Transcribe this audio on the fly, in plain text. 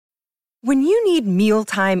When you need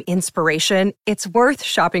mealtime inspiration, it's worth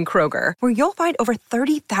shopping Kroger, where you'll find over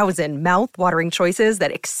 30,000 mouth-watering choices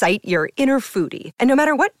that excite your inner foodie. And no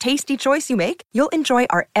matter what tasty choice you make, you'll enjoy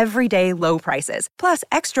our everyday low prices, plus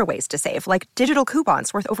extra ways to save, like digital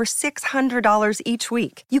coupons worth over $600 each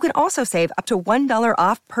week. You can also save up to $1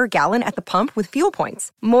 off per gallon at the pump with fuel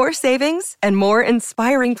points. More savings and more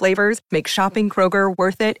inspiring flavors make shopping Kroger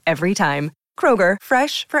worth it every time. Kroger,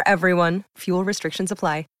 fresh for everyone. Fuel restrictions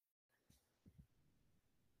apply.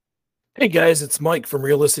 Hey guys, it's Mike from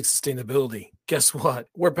Realistic Sustainability. Guess what?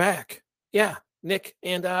 We're back. Yeah, Nick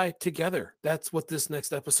and I together. That's what this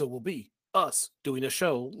next episode will be. Us doing a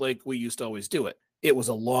show like we used to always do it. It was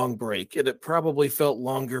a long break, and it probably felt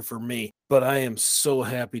longer for me, but I am so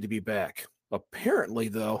happy to be back. Apparently,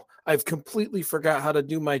 though, I've completely forgot how to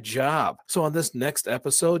do my job. So on this next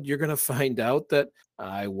episode, you're going to find out that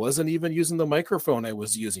I wasn't even using the microphone I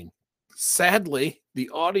was using. Sadly,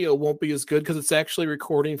 the audio won't be as good because it's actually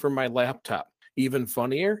recording from my laptop. Even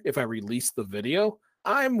funnier, if I release the video,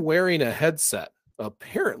 I'm wearing a headset,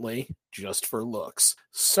 apparently just for looks.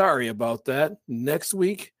 Sorry about that. Next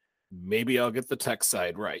week, maybe I'll get the tech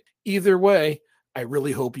side right. Either way, I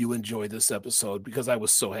really hope you enjoy this episode because I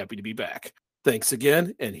was so happy to be back. Thanks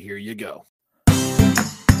again, and here you go.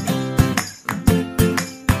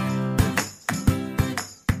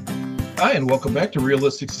 Hi, and welcome back to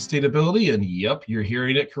Realistic Sustainability. And yep, you're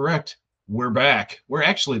hearing it correct. We're back. We're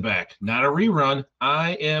actually back. Not a rerun.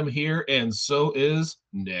 I am here, and so is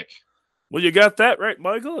Nick. Well, you got that right,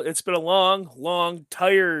 Michael. It's been a long,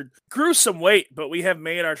 tired, gruesome wait, but we have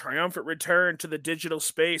made our triumphant return to the digital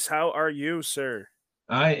space. How are you, sir?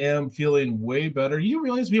 I am feeling way better. You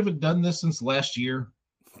realize we haven't done this since last year?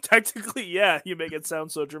 Technically, yeah, you make it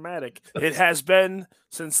sound so dramatic. It has been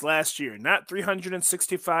since last year, not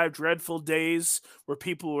 365 dreadful days where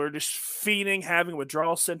people were just fiending, having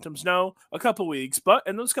withdrawal symptoms. No, a couple weeks. But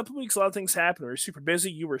in those couple weeks, a lot of things happened. We were super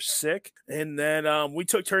busy. You were sick. And then we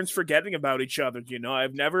took turns forgetting about each other. You know,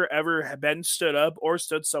 I've never, ever been stood up or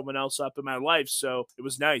stood someone else up in my life. So it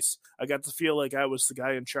was nice. I got to feel like I was the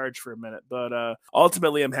guy in charge for a minute. But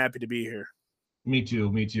ultimately, I'm happy to be here. Me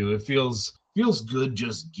too. It feels good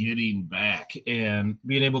just getting back and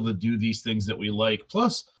being able to do these things that we like.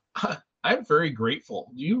 Plus, I'm very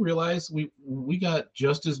grateful. Do you realize we got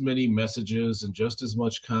just as many messages and just as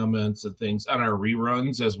much comments and things on our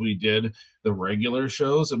reruns as we did the regular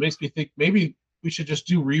shows? It makes me think maybe we should just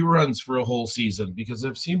do reruns for a whole season because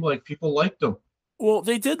it seemed like people liked them. Well,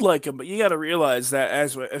 they did like him, but you got to realize that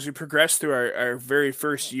as we progressed through our very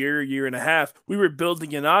first year and a half, we were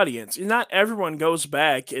building an audience. And not everyone goes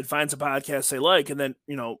back and finds a podcast they like and then,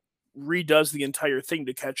 redoes the entire thing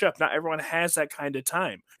to catch up. Not everyone has that kind of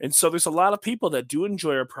time. And so there's a lot of people that do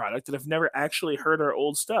enjoy our product that have never actually heard our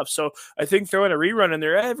old stuff. So I think throwing a rerun in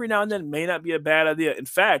there every now and then may not be a bad idea. In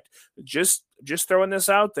fact, just throwing this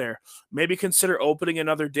out there, maybe consider opening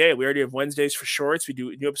another day. We already have Wednesdays for shorts. We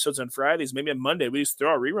do new episodes on Fridays. Maybe on Monday, we just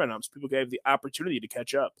throw a rerun up so people can have the opportunity to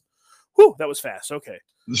catch up. Whew, that was fast. Okay.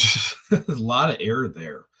 A lot of air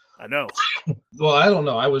there. I know. Well, I don't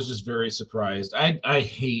know. I was just very surprised. I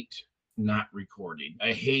hate not recording.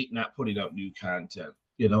 I hate not putting out new content,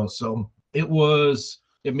 so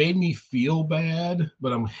it made me feel bad,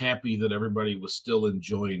 but I'm happy that everybody was still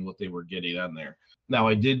enjoying what they were getting on there. Now,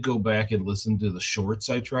 I did go back and listen to the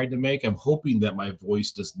shorts I tried to make. I'm hoping that my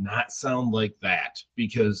voice does not sound like that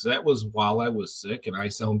because that was while I was sick and I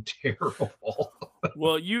sound terrible.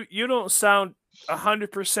 Well, you don't sound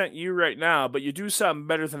 100% you right now, but you do sound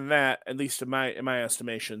better than that, at least in my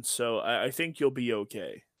estimation. So I think you'll be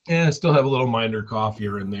okay. And I still have a little minor cough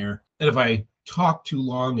here and there. And if I talk too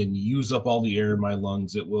long and use up all the air in my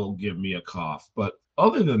lungs, it will give me a cough. But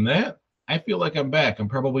other than that, I feel like I'm back. I'm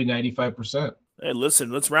probably 95%. Hey,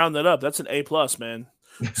 listen, let's round that up. That's an A+, man.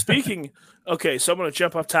 Speaking, okay, so I'm going to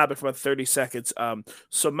jump off topic for about 30 seconds.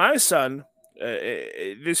 So my son,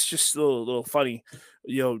 this is just a little funny,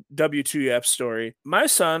 W2F story. My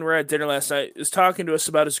son, we're at dinner last night, is talking to us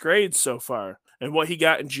about his grades so far and what he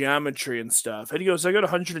got in geometry and stuff. And he goes, I got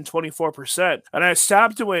 124%. And I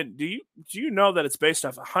stopped and went, do you know that it's based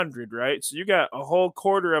off 100, right? So you got a whole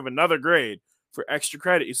quarter of another grade for extra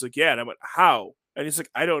credit. He's like, yeah. And I went, how? And he's like,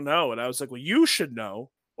 I don't know. And I was like, well, you should know.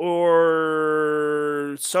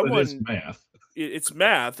 Or someone. It is math. It's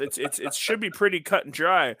math. It should be pretty cut and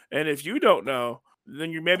dry. And if you don't know,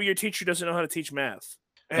 then maybe your teacher doesn't know how to teach math.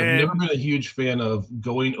 I've never been a huge fan of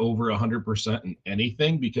going over 100% in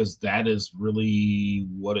anything because that is really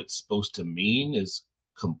what it's supposed to mean is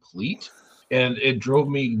complete. And it drove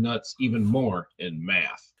me nuts even more in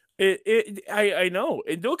math. I know.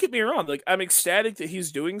 And don't get me wrong, like I'm ecstatic that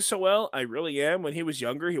he's doing so well. I really am. When he was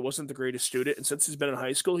younger, he wasn't the greatest student. And since he's been in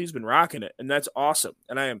high school, he's been rocking it. And that's awesome.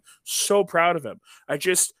 And I am so proud of him. I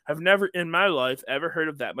just have never in my life ever heard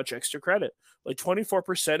of that much extra credit. Like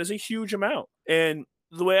 24% is a huge amount. And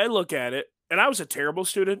the way I look at it, and I was a terrible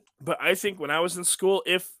student, but I think when I was in school,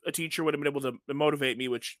 if a teacher would have been able to motivate me,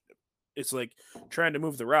 which it's like trying to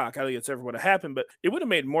move the rock. I don't think it's ever would have happened, but it would have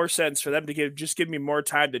made more sense for them to give me more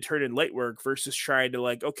time to turn in late work versus trying to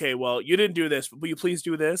like, okay, well, you didn't do this, but will you please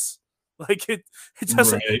do this? Like it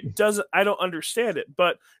doesn't, I don't understand it,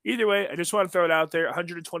 but either way, I just want to throw it out there.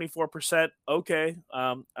 124%. Okay.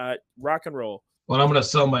 Rock and roll. Well, I'm going to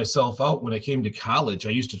sell myself out. When I came to college, I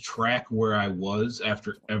used to track where I was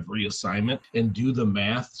after every assignment and do the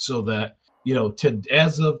math so that,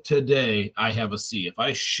 as of today, I have a C. If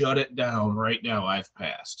I shut it down right now, I've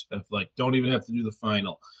passed. Don't even have to do the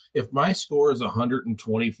final. If my score is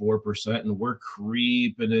 124% and we're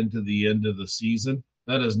creeping into the end of the season,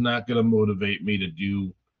 that is not going to motivate me to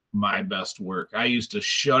do my best work. I used to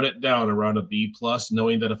shut it down around a B+,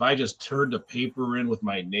 knowing that if I just turned a paper in with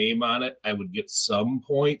my name on it, I would get some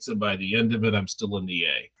points, and by the end of it, I'm still in the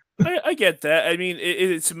A. I get that. I mean,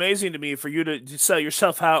 it's amazing to me for you to sell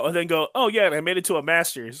yourself out and then go, oh, yeah, I made it to a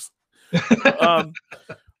master's.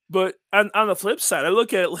 But on the flip side, I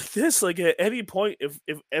look at it like this, like at any point,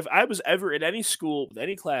 if I was ever in any school,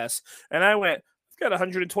 any class, and I went, I've got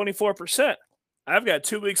 124%, I've got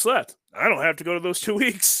 2 weeks left. I don't have to go to those 2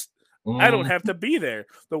 weeks. I don't have to be there.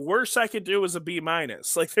 The worst I could do is a B-.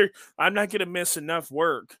 Like I'm not going to miss enough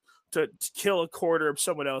work to kill a quarter of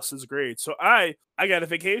someone else's grade. So I got a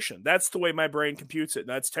vacation. That's the way my brain computes it. And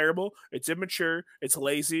that's terrible. It's immature. It's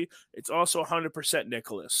lazy. It's also 100%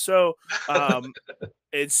 Nicholas. So I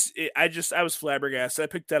was flabbergasted. I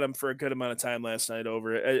picked at him for a good amount of time last night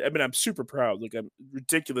over it. I mean, I'm super proud. Like I'm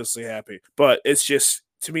ridiculously happy, but it's just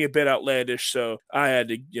to me a bit outlandish. So I had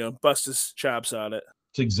to, bust his chops on it.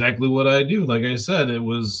 It's exactly what I do. Like I said, it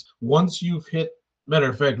was once you've hit, matter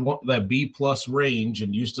of fact, that B+ range,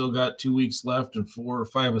 and you still got 2 weeks left and 4 or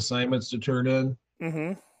 5 assignments to turn in.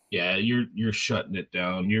 Mm-hmm. Yeah, you're shutting it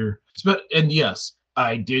down. And yes,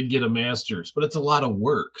 I did get a master's, but it's a lot of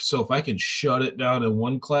work. So if I can shut it down in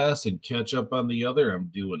one class and catch up on the other,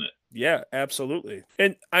 I'm doing it. Yeah, absolutely.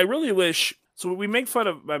 And I really wish. So we make fun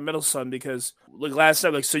of my middle son because like last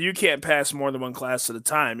time, so you can't pass more than one class at a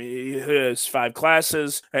time. He has 5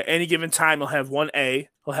 classes. At any given time, he'll have 1 A,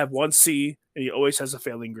 he'll have 1 C, and he always has a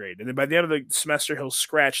failing grade. And then by the end of the semester, he'll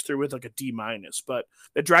scratch through with like a D-. But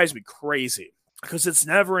that drives me crazy because it's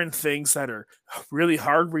never in things that are really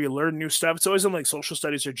hard where you learn new stuff. It's always in like social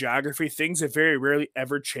studies or geography, things that very rarely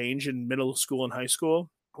ever change in middle school and high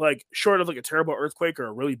school. Like short of like a terrible earthquake or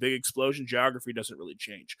a really big explosion, geography doesn't really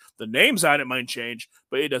change. The names on it might change,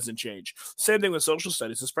 but it doesn't change. Same thing with social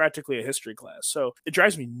studies. It's practically a history class. So it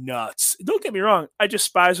drives me nuts. Don't get me wrong. I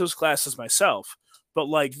despise those classes myself, but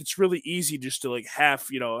like, it's really easy just to like half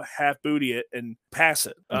booty it and pass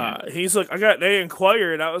it. He's like, I got an A in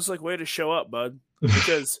choir. And I was like, way to show up, bud.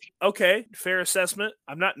 Because, okay, fair assessment.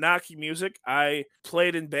 I'm not knocking music. I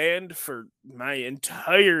played in band for my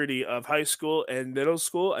entirety of high school and middle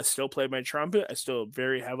school. I still play my trumpet. I still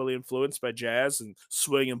very heavily influenced by jazz and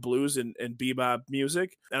swing and blues and bebop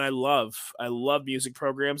music. And I love music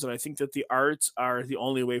programs. And I think that the arts are the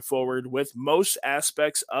only way forward with most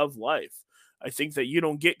aspects of life. I think that you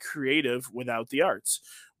don't get creative without the arts.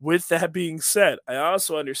 With that being said, I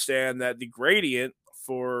also understand that the gradient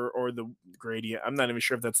I'm not even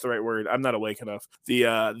sure if that's the right word. I'm not awake enough.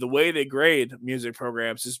 The way they grade music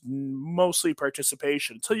programs is mostly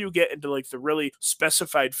participation. Until you get into like the really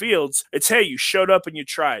specified fields, it's, hey, you showed up and you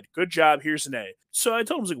tried. Good job. Here's an A. So I told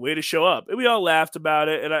him, I was like, way to show up. And we all laughed about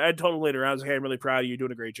it. And I told him later on, I was like, hey, I'm really proud of you. You're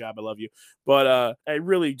doing a great job. I love you. But I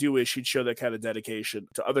really do wish he'd show that kind of dedication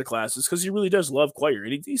to other classes because he really does love choir.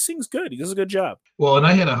 And he sings good. He does a good job. Well, and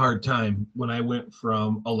I had a hard time when I went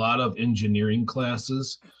from a lot of engineering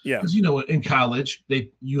classes. Yeah. Because, in college,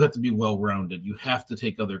 you have to be well-rounded. You have to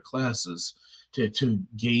take other classes to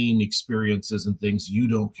gain experiences and things you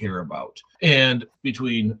don't care about. And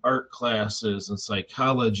between art classes and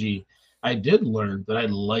psychology, I did learn that I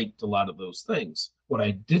liked a lot of those things. What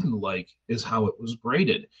I didn't like is how it was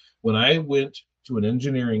graded. When I went to an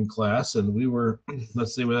engineering class and we were,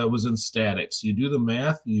 let's say I was in statics, you do the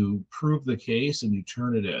math, you prove the case, and you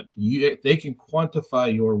turn it in. They can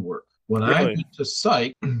quantify your work. When I went to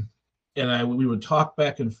psych and we would talk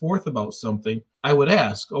back and forth about something, I would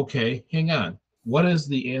ask, okay, hang on, what is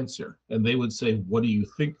the answer? And they would say, what do you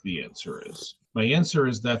think the answer is? My answer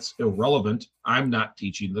is that's irrelevant. I'm not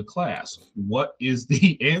teaching the class. What is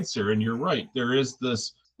the answer? And you're right. There is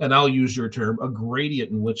this and I'll use your term, a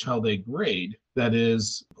gradient in which how they grade. That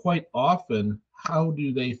is quite often, how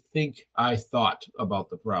do they think I thought about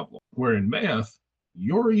the problem? Where in math,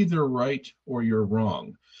 you're either right or you're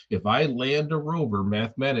wrong. If I land a rover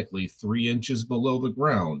mathematically 3 inches below the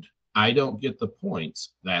ground, I don't get the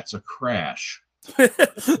points. That's a crash. But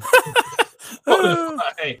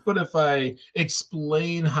if I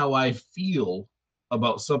explain how I feel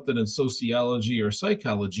about something in sociology or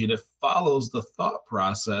psychology, and it follows the thought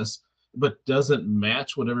process, but doesn't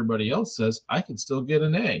match what everybody else says, I can still get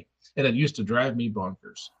an A. And it used to drive me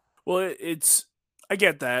bonkers. Well, I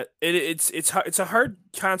get that. It's a hard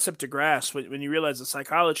concept to grasp when you realize that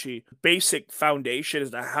psychology, basic foundation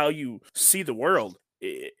is how you see the world,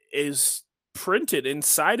 is printed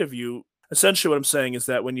inside of you. Essentially, what I'm saying is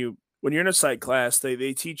that when you're in a psych class,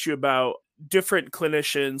 they teach you about different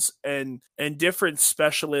clinicians and different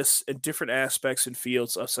specialists in different aspects and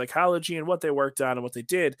fields of psychology and what they worked on and what they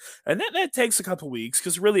did. And that takes a couple weeks,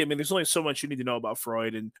 because really, I mean, there's only so much you need to know about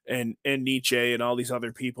Freud and Nietzsche and all these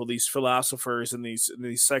other people, these philosophers and these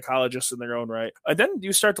psychologists in their own right. And then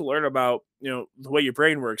you start to learn about, the way your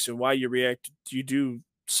brain works and why you react, you do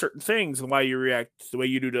certain things, and why you react the way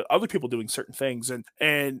you do to other people doing certain things,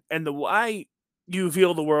 and the why you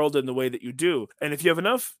feel the world in the way that you do. And if you have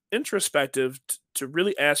enough introspective to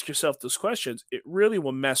really ask yourself those questions, it really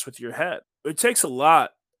will mess with your head. It takes a lot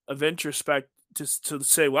of introspect to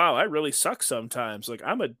say, wow, I really suck sometimes. Like,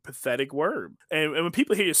 I'm a pathetic worm. And when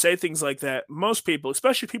people hear you say things like that, most people,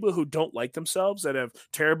 especially people who don't like themselves, that have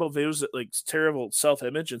terrible views, like terrible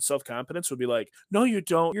self-image and self-confidence, would be like, no, you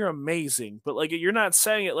don't. You're amazing. But like, you're not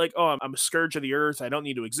saying it like, oh, I'm a scourge of the earth. I don't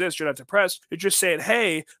need to exist. You're not depressed. You're just saying,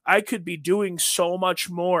 hey, I could be doing so much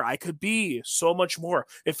more. I could be so much more.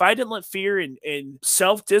 If I didn't let fear and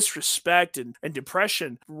self-disrespect and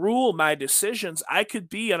depression rule my decisions, I could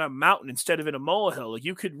be on a mountain instead of in a molehill. Like,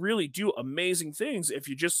 you could really do amazing things if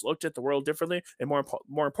you just looked at the world differently, and more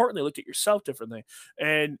importantly, looked at yourself differently.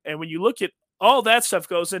 And when you look at all that stuff,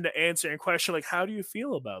 goes into answering a question like, how do you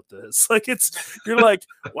feel about this? Like, you're like,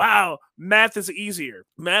 wow, math is easier.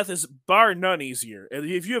 Math is bar none easier. And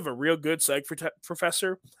if you have a real good psych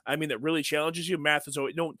professor, I mean, that really challenges you, math is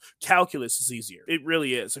always, calculus is easier. It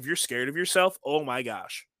really is. If you're scared of yourself, oh my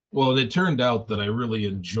gosh. Well, it turned out that I really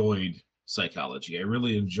enjoyed psychology. I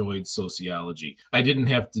really enjoyed sociology. I didn't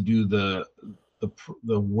have to do the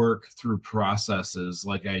work through processes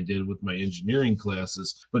like I did with my engineering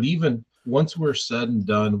classes. But even once we're said and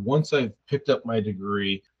done, once I've picked up my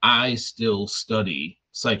degree, I still study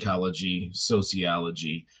psychology,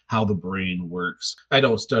 sociology, how the brain works. I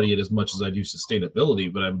don't study it as much as I do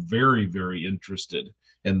sustainability, but I'm very, very interested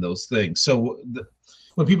in those things. So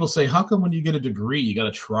when people say, how come when you get a degree, you got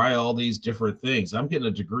to try all these different things? I'm getting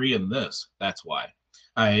a degree in this. That's why.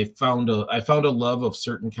 I found a love of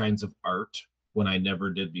certain kinds of art when I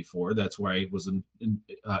never did before. That's why I was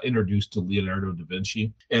introduced to Leonardo da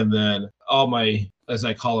Vinci. And then all my, as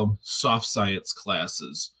I call them, soft science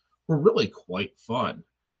classes were really quite fun.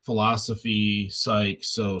 Philosophy, psych,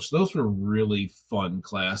 so those were really fun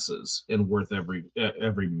classes and worth every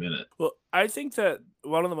minute. Well, I think that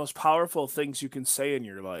one of the most powerful things you can say in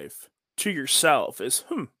your life to yourself is,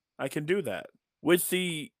 I can do that. With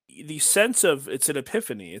the sense of, it's an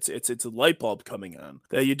epiphany, it's a light bulb coming on,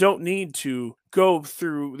 that you don't need to go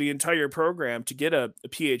through the entire program to get a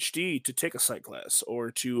PhD to take a psych class or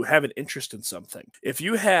to have an interest in something. If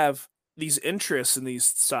you have these interests in these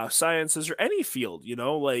soft sciences or any field,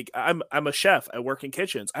 like I'm a chef, I work in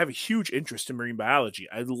kitchens, I have a huge interest in marine biology.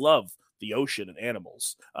 I love the ocean and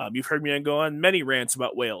animals. You've heard me go on many rants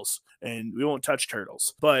about whales, and we won't touch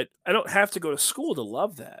turtles, but I don't have to go to school to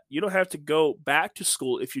love that. You don't have to go back to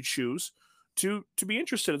school if you choose to be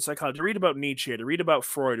interested in psychology, to read about Nietzsche, to read about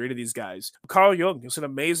Freud, or any of these guys. Carl Jung is an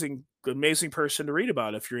amazing person to read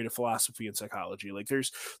about if you're into philosophy and psychology. Like,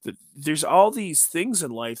 there's all these things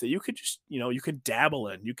in life that you could just, you can dabble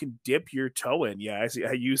in, you can dip your toe in. Yeah,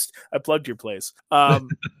 I plugged your place.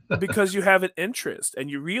 Because you have an interest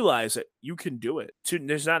and you realize that you can do it.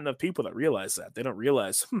 There's not enough people that realize that. They don't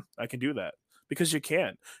realize, I can do that. Because you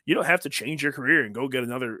can. You don't have to change your career and go get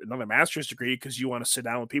another master's degree because you want to sit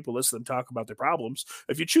down with people, listen to them talk about their problems.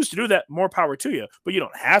 If you choose to do that, more power to you. But you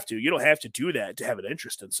don't have to. You don't have to do that to have an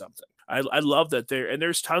interest in something. I love that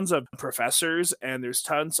there's tons of professors and there's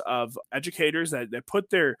tons of educators that put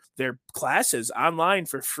their classes online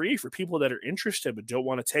for free for people that are interested but don't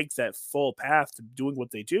want to take that full path to doing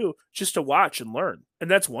what they do, just to watch and learn.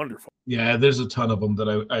 And that's wonderful. Yeah, there's a ton of them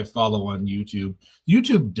that I follow on YouTube.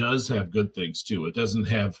 YouTube does have good things too. It doesn't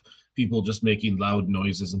have people just making loud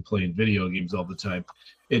noises and playing video games all the time.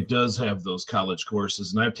 It does have those college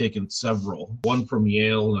courses, and I've taken several, one from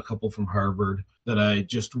Yale and a couple from Harvard, that I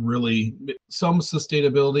just really, some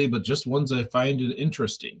sustainability, but just ones I find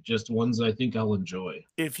interesting, just ones I think I'll enjoy.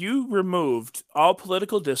 If you removed all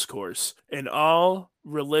political discourse and all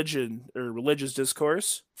religion or religious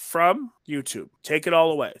discourse from YouTube, take it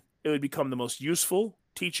all away, it would become the most useful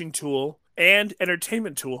teaching tool and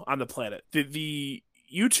entertainment tool on the planet. The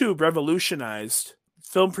YouTube revolutionized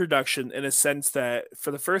film production in a sense that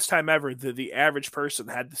for the first time ever, the average person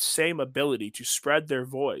had the same ability to spread their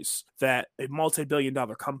voice that a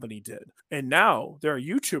multi-billion-dollar company did. And now there are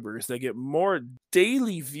YouTubers that get more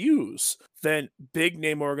daily views than big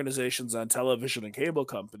name organizations on television and cable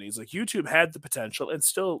companies. Like, YouTube had the potential and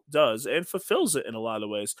still does and fulfills it in a lot of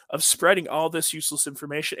ways of spreading all this useless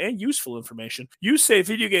information and useful information. You say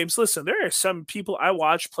video games. Listen, there are some people I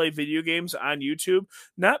watch play video games on YouTube,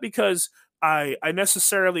 not because I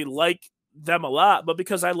necessarily like them a lot, but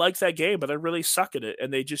because I like that game, but I really suck at it,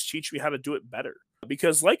 and they just teach me how to do it better.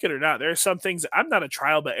 Because, like it or not, there are some things, I'm not a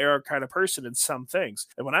trial by error kind of person in some things.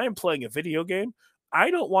 And when I am playing a video game, I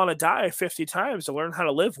don't want to die 50 times to learn how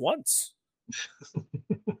to live once.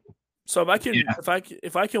 So if I can,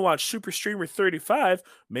 if I can watch Super Streamer 35,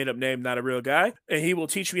 made up name, not a real guy, and he will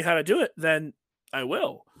teach me how to do it, then I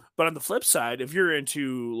will. But on the flip side, if you're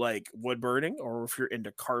into like wood burning, or if you're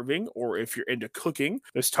into carving, or if you're into cooking,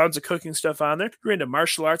 there's tons of cooking stuff on there. If you're into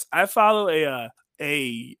martial arts, I follow a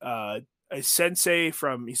sensei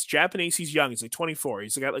he's Japanese, he's young, he's like 24.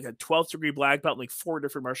 He's got like a 12th degree black belt in like 4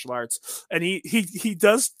 different martial arts. And he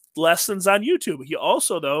does lessons on YouTube. He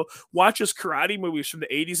also, though, watches karate movies from the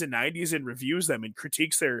 80s and 90s and reviews them and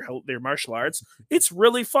critiques their martial arts. It's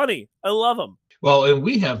really funny. I love him. Well, and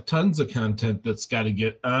we have tons of content that's got to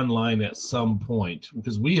get online at some point,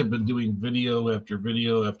 because we have been doing video after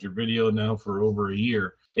video after video now for over a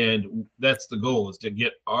year. And that's the goal, is to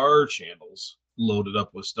get our channels loaded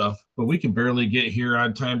up with stuff. But we can barely get here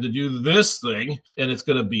on time to do this thing. And it's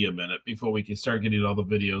going to be a minute before we can start getting all the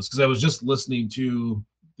videos. Because I was just listening to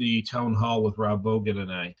the town hall with Rob Bogan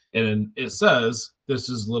and I, and it says this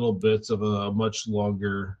is little bits of a much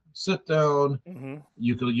longer sit down. Mm-hmm.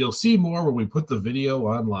 You'll see more when we put the video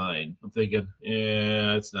online. I'm thinking,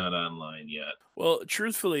 it's not online yet. Well,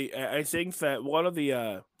 truthfully, I think that one of the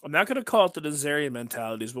I'm not going to call it the Nazarian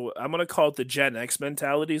mentalities, but I'm going to call it the Gen X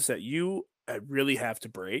mentalities that you really have to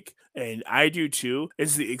break, and I do too,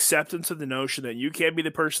 is the acceptance of the notion that you can't be the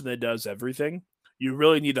person that does everything. You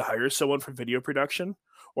really need to hire someone for video production,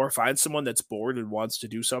 or find someone that's bored and wants to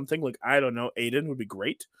do something. Like, I don't know, Aiden would be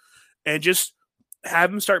great. And just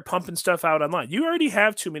have him start pumping stuff out online. You already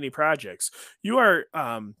have too many projects. You are,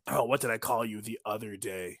 what did I call you the other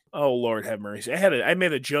day? Oh, Lord have mercy. I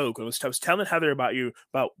made a joke. I was telling Heather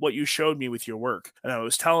about what you showed me with your work. And I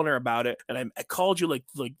was telling her about it. And I called you like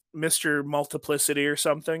Mr. Multiplicity or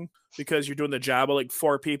something, because you're doing the job of like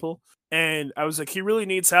 4 people. And I was like, he really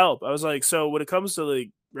needs help. I was like, so when it comes to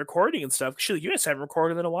like recording and stuff, you guys haven't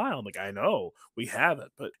recorded in a while. I'm like, I know we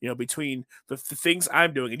haven't, but between the things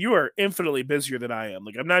I'm doing, and you are infinitely busier than I am.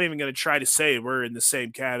 Like, I'm not even going to try to say we're in the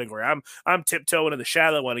same category. I'm tiptoeing in the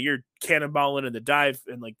shallow one, and you're cannonballing in the dive,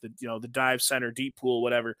 and like the dive center, deep pool,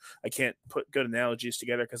 whatever. I can't put good analogies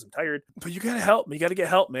together because I'm tired, but you got to help me. You got to get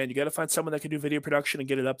help, man. You got to find someone that can do video production and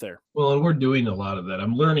get it up there. Well, and we're doing a lot of that.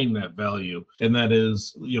 I'm learning that value, and that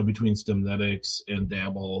is, between Stemnetics and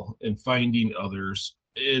Dabble and finding others.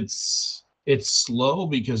 It's slow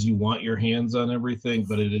because you want your hands on everything,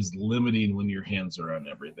 but it is limiting when your hands are on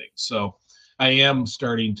everything. So I am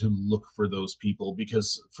starting to look for those people,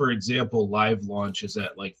 because, for example, Live Launch is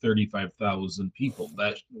at like 35,000 people.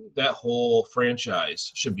 That whole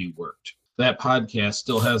franchise should be worked. That podcast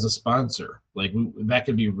still has a sponsor. Like, that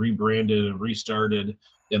could be rebranded and restarted,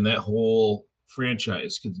 and that whole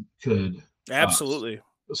franchise could absolutely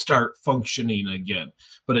start functioning again.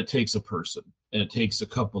 But it takes a person, and it takes a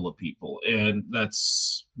couple of people, and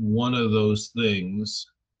that's one of those things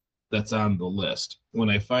that's on the list. When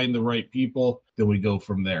I find the right people, then we go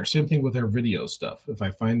from there. Same thing with our video stuff. If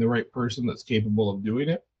I find the right person that's capable of doing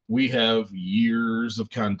it, we have years of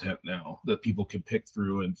content now that people can pick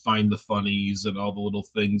through and find the funnies and all the little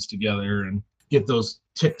things together and get those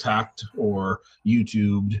TikToked or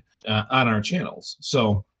YouTubed on our channels.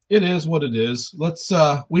 So it is what it is.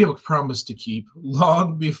 We have a promise to keep.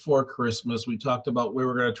 Long before Christmas, we talked about we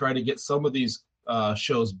were going to try to get some of these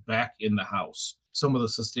shows back in the house, some of the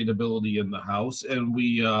sustainability in the house, and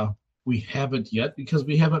we haven't yet because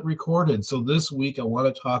we haven't recorded. So this week I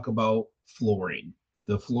want to talk about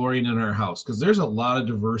the flooring in our house, because there's a lot of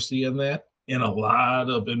diversity in that and a lot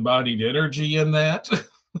of embodied energy in that.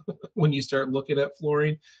 when you start looking at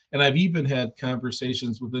flooring. And I've even had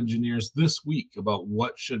conversations with engineers this week about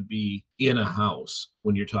what should be in a house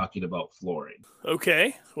when you're talking about flooring.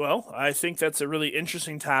 Okay, well, I think that's a really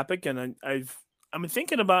interesting topic, and I'm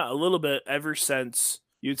thinking about a little bit ever since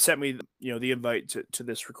you'd sent me, the invite to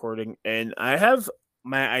this recording, and I have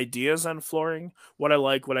my ideas on flooring, what I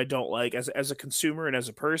like, what I don't like as a consumer and as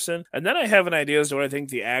a person, and then I have an idea as to what I think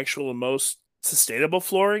the actual most sustainable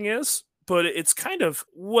flooring is. But it's kind of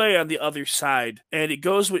way on the other side, and it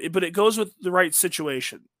goes with the right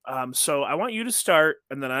situation. So I want you to start,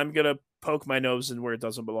 and then I'm gonna poke my nose in where it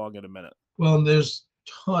doesn't belong in a minute. Well, there's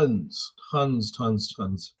tons,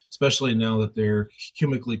 especially now that they're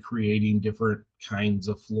chemically creating different kinds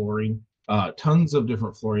of flooring. Tons of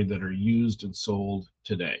different flooring that are used and sold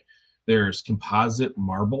today. There's composite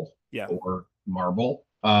marble, or marble,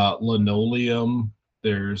 linoleum.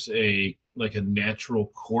 There's a natural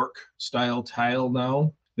cork style tile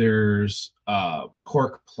now. There's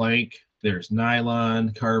cork plank. There's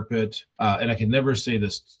nylon carpet, and I can never say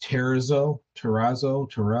this, terrazzo.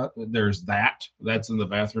 There's that. That's in the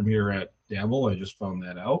bathroom here at Dabble. I just found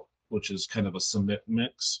that out, which is kind of a cement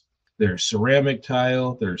mix. There's ceramic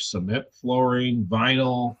tile. There's cement flooring,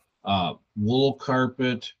 vinyl, wool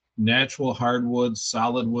carpet, natural hardwoods,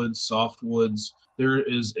 solid woods, soft woods. There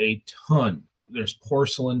is a ton. There's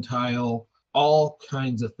porcelain tile, all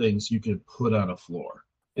kinds of things you can put on a floor.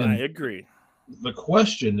 And I agree. the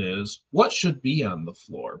question is, what should be on the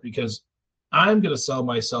floor? Because I'm going to sell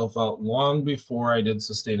myself out long before I did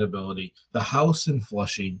sustainability. The house in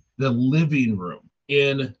Flushing, the living room,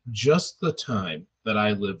 in just the time that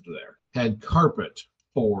I lived there, had carpet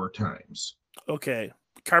 4 times. Okay.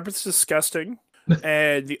 Carpet's disgusting.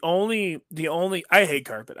 And the only I hate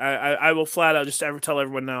carpet. I will flat out just ever tell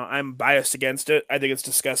everyone now I'm biased against it. I think it's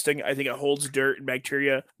disgusting. I think it holds dirt and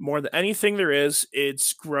bacteria more than anything there is.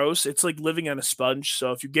 It's gross. It's like living on a sponge.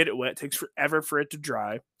 So if you get it wet, it takes forever for it to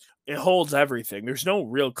dry. It holds everything. There's no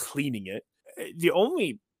real cleaning it. The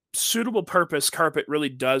only suitable purpose carpet really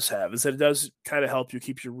does have is that it does kind of help you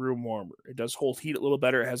keep your room warmer. It does hold heat a little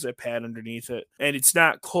better. It has a pad underneath it, and it's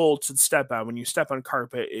not cold to step on. When you step on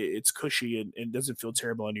carpet, it's cushy and doesn't feel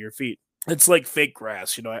terrible under your feet. It's like fake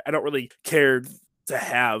grass. I don't really care to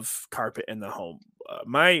have carpet in the home.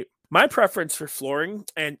 My preference for flooring,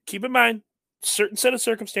 and keep in mind, certain set of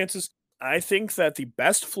circumstances, I think that the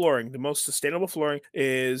best flooring, the most sustainable flooring,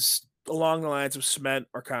 is along the lines of cement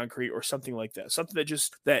or concrete or something like that. Something that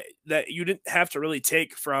just that you didn't have to really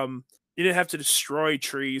take from. You didn't have to destroy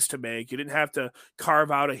trees to make. You didn't have to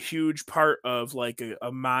carve out a huge part of like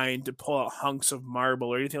a mine to pull out hunks of marble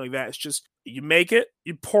or anything like that. It's just you make it,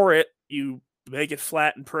 you pour it, you make it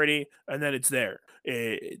flat and pretty, and then it's there.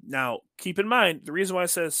 Now, keep in mind the reason why I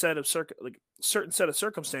said a certain set of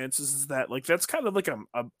circumstances is that that's kind of like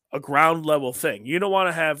a ground level thing. You don't want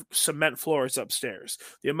to have cement floors upstairs.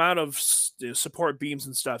 The amount of support beams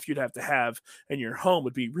and stuff you'd have to have in your home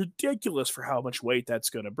would be ridiculous for how much weight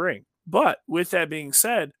that's going to bring. But with that being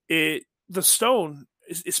said, the stone,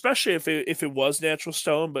 especially if it was natural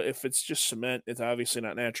stone, but if it's just cement, it's obviously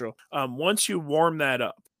not natural. Once you warm that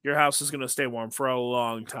up, your house is going to stay warm for a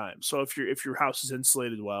long time. So if your house is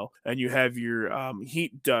insulated well and you have your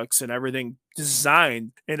heat ducts and everything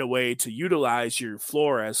designed in a way to utilize your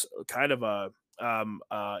floor as kind of a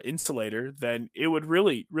insulator, then it would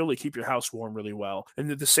really, really keep your house warm really well. And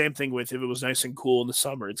the same thing with if it was nice and cool in the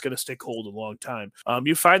summer, it's going to stay cold a long time.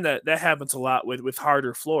 You find that happens a lot with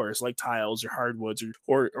harder floors like tiles or hardwoods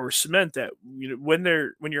or cement that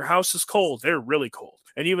when your house is cold, they're really cold.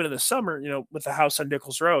 And even in the summer, with the house on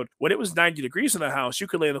Nichols Road, when it was 90 degrees in the house, you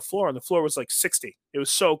could lay on the floor and the floor was like 60. It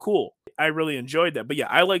was so cool. I really enjoyed that. But yeah,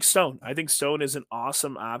 I like stone. I think stone is an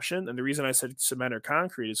awesome option. And the reason I said cement or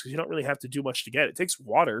concrete is because you don't really have to do much to get it. It takes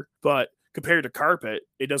water, but compared to carpet,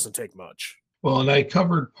 it doesn't take much. Well, and I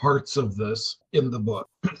covered parts of this in the book,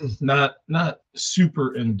 not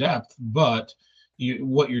super in depth, but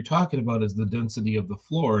what you're talking about is the density of the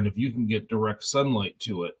floor. And if you can get direct sunlight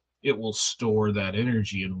to it, it will store that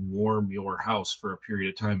energy and warm your house for a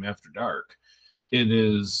period of time after dark. It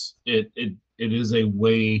is a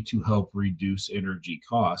way to help reduce energy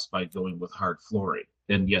costs by going with hard flooring.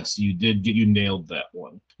 And yes, you nailed that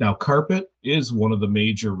one. Now, carpet is one of the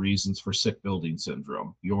major reasons for sick building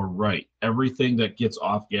syndrome. You're right. Everything that gets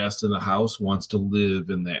off-gassed in the house wants to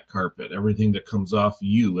live in that carpet. Everything that comes off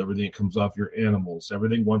you, everything that comes off your animals,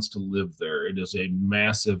 everything wants to live there. It is a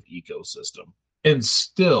massive ecosystem. And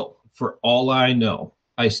still, for all I know,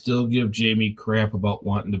 I still give Jamie crap about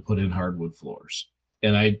wanting to put in hardwood floors.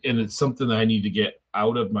 And it's something I need to get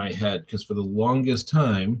out of my head, because for the longest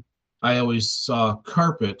time, I always saw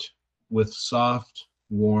carpet with soft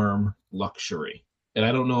warm luxury. And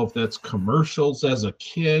I don't know if that's commercials as a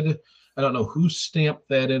kid. I don't know who stamped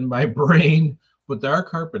that in my brain, but our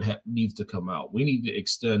carpet needs to come out. We need to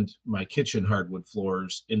extend my kitchen hardwood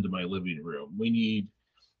floors into my living room.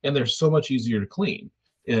 And they're so much easier to clean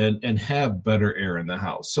and have better air in the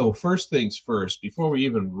house. So first things first, before we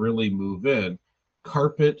even really move in,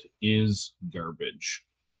 carpet is garbage.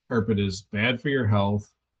 Carpet is bad for your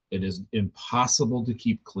health. It is impossible to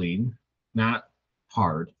keep clean, not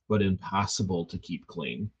hard, but impossible to keep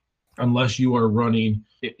clean unless you are running.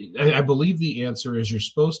 I believe the answer is you're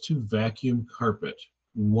supposed to vacuum carpet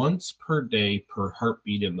once per day per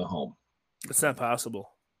heartbeat in the home. It's not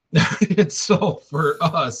possible. And so for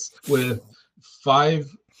us, with five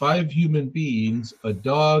human beings, a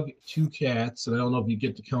dog, 2 cats, and I don't know if you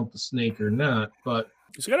get to count the snake or not, but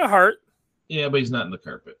he's got a heart. Yeah, but he's not in the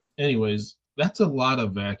carpet. Anyways, that's a lot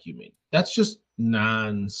of vacuuming. That's just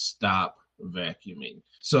non-stop vacuuming.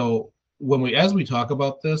 So as we talk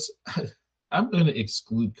about this, I'm going to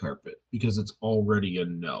exclude carpet because it's already a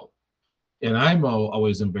no. And I'm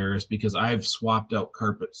always embarrassed because I've swapped out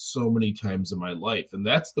carpet so many times in my life. And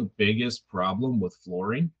that's the biggest problem with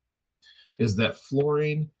flooring, is that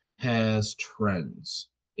flooring has trends.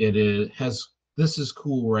 This is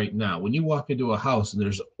cool right now. When you walk into a house and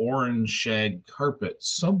there's orange shag carpet,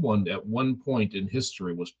 someone at one point in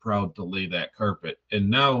history was proud to lay that carpet. And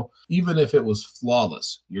now, even if it was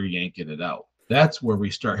flawless, you're yanking it out. That's where we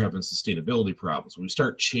start having sustainability problems. We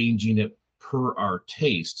start changing it per our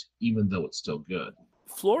taste, even though it's still good.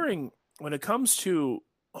 Flooring, when it comes to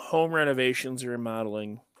home renovations or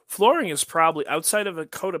remodeling, flooring is probably, outside of a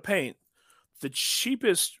coat of paint, the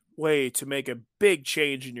cheapest way to make a big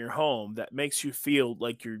change in your home that makes you feel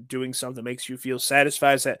like you're doing something, makes you feel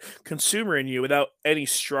satisfied as that consumer in you without any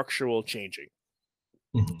structural changing.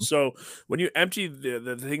 Mm-hmm. So when you empty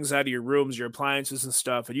the things out of your rooms, your appliances and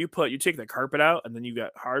stuff, and you take the carpet out, and then you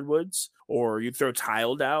got hardwoods, or you throw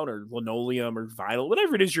tile down, or linoleum, or vinyl,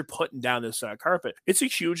 whatever it is you're putting down this carpet, it's a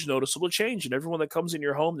huge noticeable change, and everyone that comes in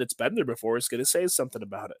your home that's been there before is going to say something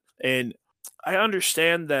about it. And I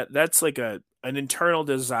understand that that's like an internal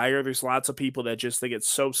desire. There's lots of people that they get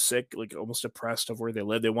so sick, like almost depressed of where they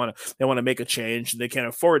live. They want to make a change, and they can't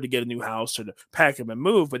afford to get a new house or to pack them and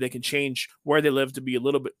move, but they can change where they live to be a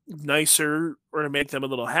little bit nicer or to make them a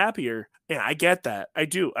little happier. Yeah, I get that. I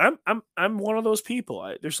do. I'm one of those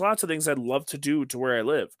people. There's lots of things I'd love to do to where I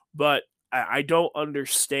live, but I don't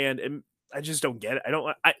understand. And I just don't get it.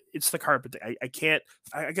 It's the carpet thing. I can't.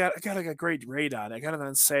 I got a great rate on it. I got it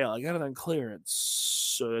on sale. I got it on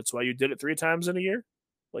clearance. So that's why you did it 3 times in a year.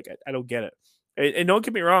 Like I don't get it. And don't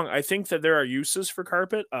get me wrong. I think that there are uses for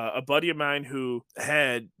carpet. A buddy of mine who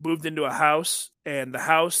had moved into a house, and the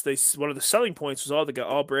house, one of the selling points was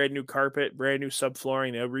all brand new carpet, brand new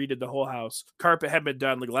subflooring. They redid the whole house. Carpet had been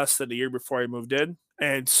done like less than a year before I moved in.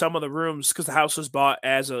 And some of the rooms, because the house was bought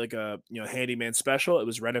as a handyman special, it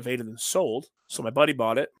was renovated and sold. So my buddy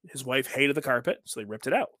bought it. His wife hated the carpet, so they ripped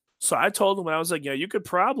it out. So I told him, when I was like, you could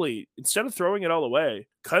probably, instead of throwing it all away,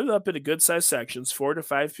 cut it up into good sized sections, 4 to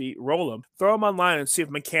 5 feet, roll them, throw them online, and see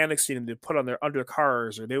if mechanics need them to put on their under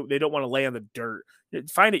cars, or they don't want to lay on the dirt.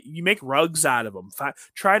 Find it. You make rugs out of them.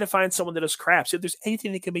 Try to find someone that does crafts. If there's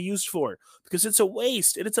anything that can be used for, because it's a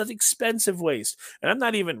waste, and it's an expensive waste. And I'm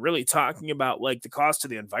not even really talking about like the cost to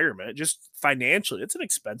the environment, just financially. It's an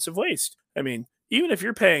expensive waste. I mean, even if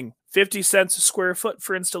you're paying 50 cents a square foot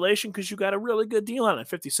for installation because you got a really good deal on it,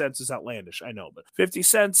 50 cents is outlandish, I know, but 50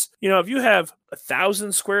 cents, if you have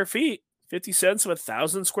 1,000 square feet, 50 cents of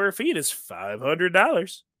 1,000 square feet is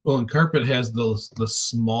 $500. Well, and carpet has the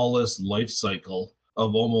smallest life cycle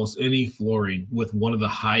of almost any flooring, with one of the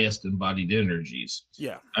highest embodied energies.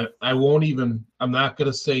 Yeah. I'm not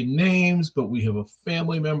going to say names, but we have a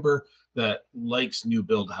family member that likes new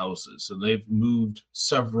build houses, and they've moved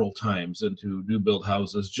several times into new build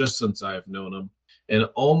houses just since I've known them. And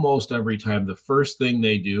almost every time, the first thing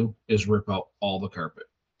they do is rip out all the carpet.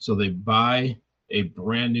 So they buy a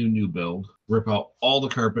brand new build, rip out all the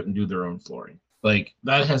carpet, and do their own flooring. Like,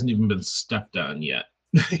 that hasn't even been stepped on yet.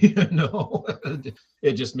 It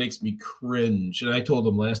just makes me cringe. And I told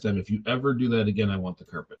them last time, if you ever do that again, I want the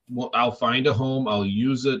carpet. Well, I'll find a home, I'll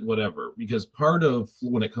use it, whatever. Because part of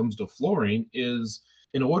when it comes to flooring is,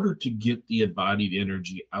 in order to get the embodied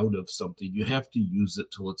energy out of something, you have to use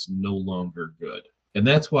it till it's no longer good. And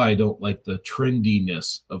that's why I don't like the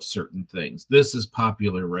trendiness of certain things. This is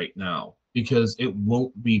popular right now because it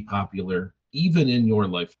won't be popular even in your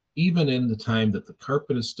life. Even in the time that the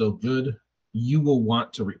carpet is still good, you will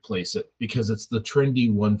want to replace it because it's the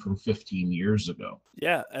trendy one from 15 years ago.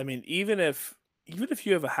 Yeah, I mean, even if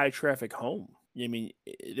you have a high traffic home, I mean,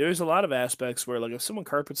 there's a lot of aspects where, like, if someone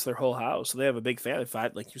carpets their whole house, they have a big family,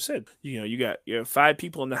 five, like you said, you have 5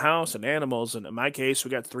 people in the house and animals, and in my case,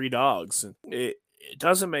 we got 3 dogs, and it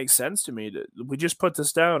doesn't make sense to me that we just put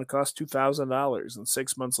this down. It costs $2,000, and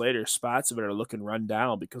 6 months later, spots of it are looking run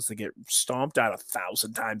down because they get stomped out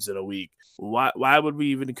 1,000 times in a week. Why would we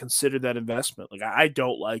even consider that investment? Like, I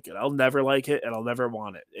don't like it. I'll never like it, and I'll never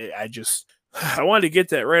want it. I just I wanted to get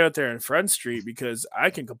that right out there in Front Street because I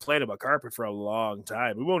can complain about carpet for a long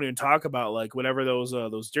time. We won't even talk about like whatever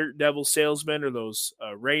those Dirt Devil salesmen or those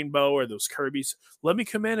Rainbow or those Kirby's. Let me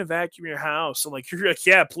come in and vacuum your house. I'm like, you're like,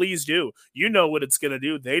 yeah, please do. You know what it's gonna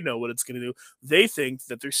do. They know what it's gonna do. They think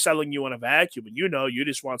that they're selling you on a vacuum, and you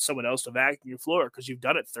just want someone else to vacuum your floor because you've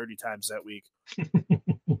done it 30 times that week.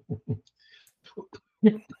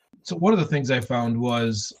 So one of the things I found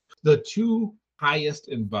was the two highest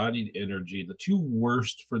embodied energy, the two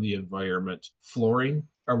worst for the environment flooring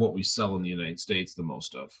are what we sell in the United States the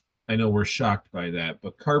most of. I know we're shocked by that,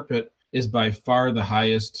 but carpet is by far the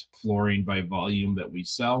highest flooring by volume that we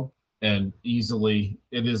sell. And easily,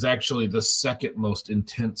 it is actually the second most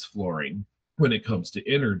intense flooring when it comes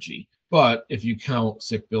to energy. But if you count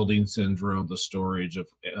sick building syndrome, the storage of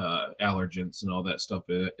allergens and all that stuff,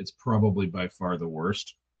 it's probably by far the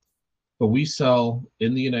worst. But we sell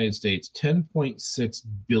in the United States 10.6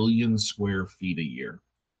 billion square feet a year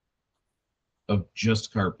of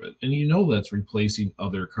just carpet. And that's replacing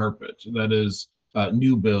other carpet. That is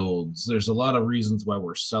new builds. There's a lot of reasons why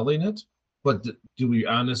we're selling it. But do we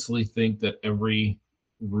honestly think that every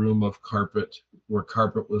room of carpet where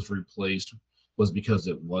carpet was replaced was because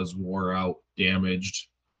it was wore out, damaged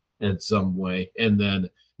in some way, and then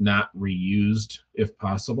not reused if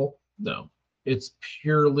possible? No. It's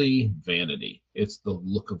purely vanity. It's the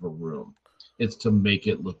look of a room. It's to make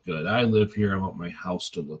it look good. I live here. I want my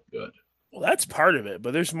house to look good. Well, that's part of it,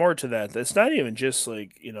 but there's more to that. That's not even just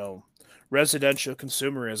like, residential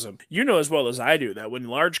consumerism. You know as well as I do that when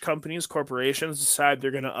large companies, corporations decide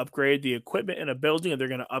they're going to upgrade the equipment in a building, and they're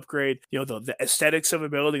going to upgrade, the aesthetics of a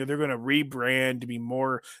building, and they're going to rebrand to be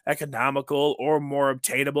more economical or more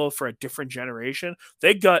obtainable for a different generation,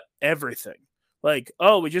 they gut everything. Like,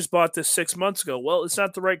 oh, we just bought this 6 months ago. Well, it's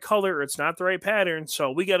not the right color, or it's not the right pattern, so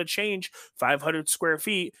we got to change 500 square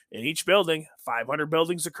feet in each building, 500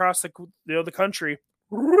 buildings across the country.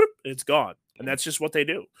 It's gone, and that's just what they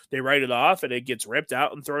do. They write it off, and it gets ripped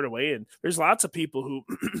out and thrown away. And there's lots of people who,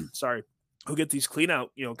 who get these clean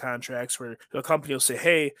out contracts where the company will say,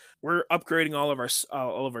 "Hey, we're upgrading all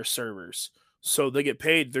of our servers." So they get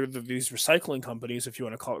paid. They're these recycling companies, if you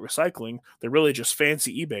want to call it recycling. They're really just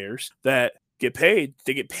fancy eBayers that get paid.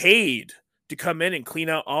 They get paid to come in and clean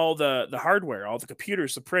out all the hardware, all the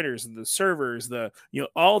computers, the printers, and the servers,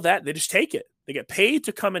 all that. They just take it. They get paid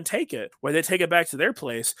to come and take it, where they take it back to their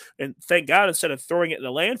place. And thank God, instead of throwing it in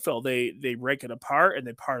the landfill, they break it apart and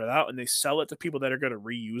they part it out and they sell it to people that are going to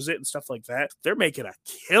reuse it and stuff like that. They're making a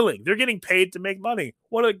killing. They're getting paid to make money.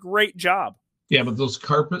 What a great job. Yeah, but those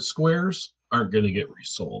carpet squares aren't going to get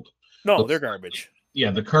resold. No, they're garbage.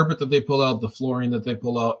 Yeah, the carpet that they pull out, the flooring that they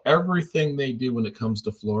pull out, everything they do when it comes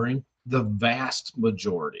to flooring, the vast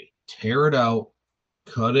majority, tear it out,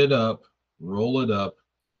 cut it up, roll it up,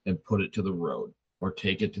 and put it to the road or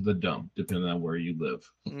take it to the dump, depending on where you live.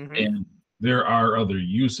 Mm-hmm. And there are other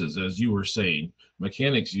uses, as you were saying.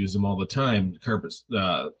 Mechanics use them all the time.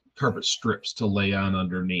 Carpet strips to lay on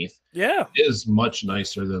underneath. Yeah, is much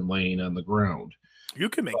nicer than laying on the ground. You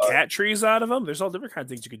can make cat trees out of them. There's all different kinds of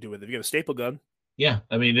things you can do with it. If you have a staple gun. Yeah,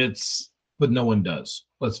 I mean but no one does.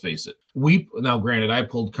 Let's face it. Now, granted, I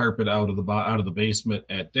pulled carpet out of the basement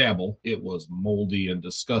at Dabble. It was moldy and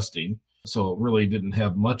disgusting, so it really didn't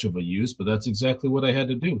have much of a use. But that's exactly what I had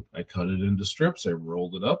to do. I cut it into strips. I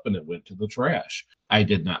rolled it up, and it went to the trash. I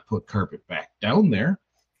did not put carpet back down there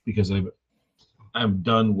because I'm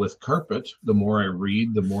done with carpet. The more I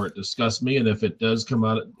read, the more it disgusts me. And if it does come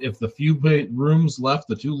out, if the few rooms left,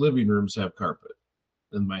 the 2 living rooms have carpet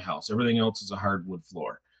in my house. Everything else is a hardwood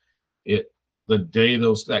floor. The day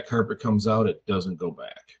that carpet comes out, it doesn't go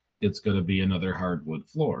back. It's going to be another hardwood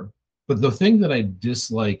floor. But the thing that I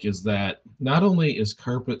dislike is that not only is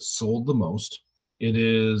carpet sold the most, it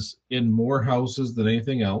is in more houses than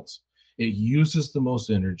anything else. It uses the most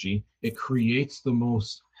energy. It creates the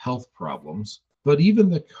most health problems. But even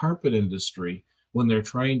the carpet industry, when they're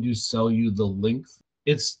trying to sell you the length,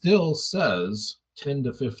 it still says 10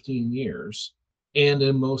 to 15 years. And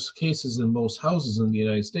in most cases, in most houses in the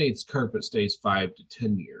United States, carpet stays 5 to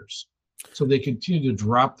 10 years. So they continue to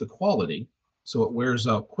drop the quality, so it wears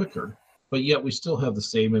out quicker. but yet we still have the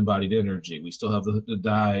same embodied energy. We still have the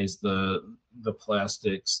dyes, the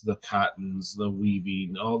plastics, the cottons, the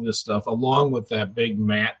weaving, all this stuff, along with that big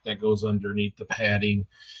mat that goes underneath the padding.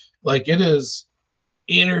 Like, it is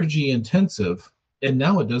energy intensive, and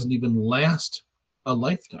now it doesn't even last a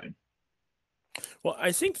lifetime. Well,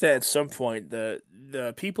 I think that at some point the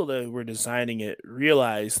people that were designing it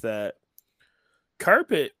realized that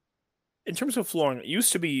carpet, in terms of flooring, it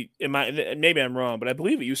used to be, maybe I'm wrong, but I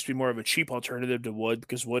believe it used to be more of a cheap alternative to wood,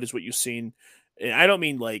 because wood is what you've seen. And I don't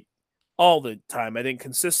mean like all the time. I think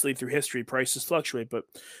consistently through history, prices fluctuate. But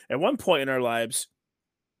at one point in our lives,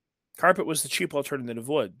 carpet was the cheap alternative to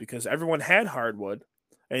wood because everyone had hardwood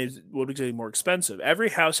and wood was getting more expensive. Every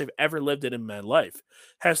house I've ever lived in my life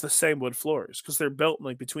has the same wood floors because they're built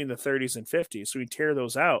like between the 30s and 50s. So we tear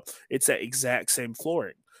those out, it's that exact same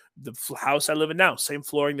flooring. The house I live in now, same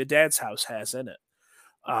flooring the dad's house has in it.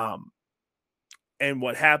 And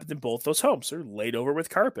what happened in both those homes? They're laid over with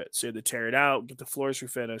carpet. So you had to tear it out, get the floors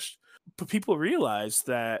refinished. But people realized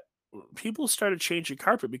that people started changing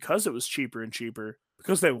carpet because it was cheaper and cheaper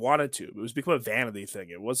because they wanted to. It was become a vanity thing.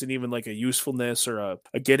 It wasn't even like a usefulness or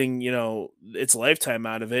a getting, its lifetime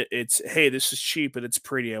out of it. It's, hey, this is cheap and it's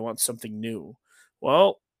pretty. I want something new.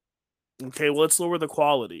 Well, okay, well, let's lower the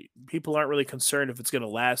quality. People aren't really concerned if it's going to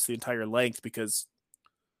last the entire length because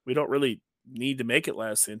we don't really need to make it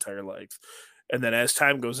last the entire length. And then as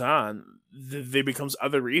time goes on, there becomes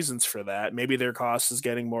other reasons for that. Maybe their cost is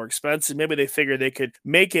getting more expensive. Maybe they figure they could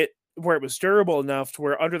make it where it was durable enough to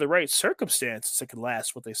where under the right circumstances, it could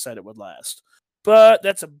last what they said it would last. But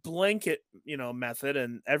that's a blanket, method,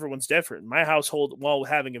 and everyone's different. My household, while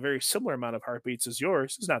having a very similar amount of heartbeats as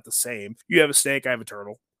yours, is not the same. You have a snake, I have a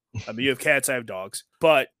turtle. I mean, you have cats, I have dogs.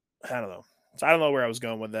 But I don't know. So I don't know where I was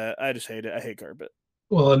going with that. I just hate it. I hate carpet.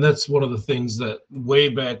 Well, and that's one of the things that way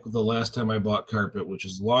back the last time I bought carpet, which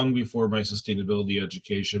is long before my sustainability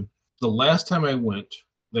education, the last time I went,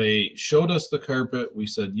 they showed us the carpet. We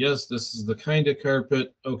said, yes, this is the kind of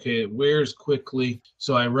carpet. Okay, it wears quickly.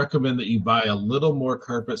 So I recommend that you buy a little more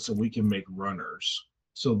carpet so we can make runners.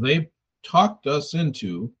 So they talked us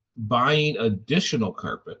into buying additional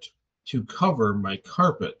carpet to cover my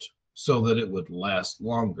carpet so that it would last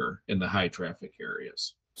longer in the high traffic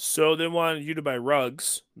areas. So they wanted you to buy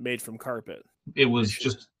rugs made from carpet. It was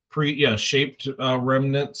just shaped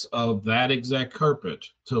remnants of that exact carpet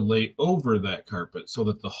to lay over that carpet so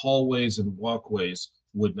that the hallways and walkways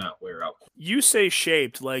would not wear out. You say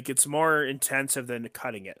shaped like it's more intensive than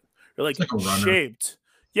cutting it. Or like a runner. Shaped.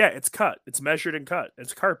 Yeah, it's cut. It's measured and cut.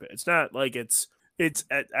 It's carpet. It's not like it's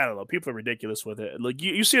I don't know. People are ridiculous with it. Like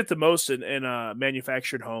you see it the most in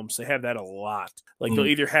manufactured homes. They have that a lot. Like they'll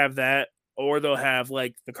either have that or they'll have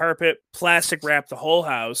like the carpet plastic wrap the whole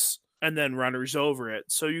house and then runners over it.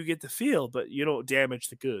 So you get the feel, but you don't damage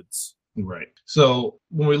the goods. Right. So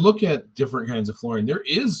when we look at different kinds of flooring, there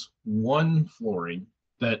is one flooring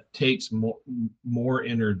that takes more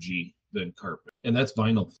energy than carpet, and that's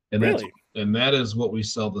vinyl. And really? That is what we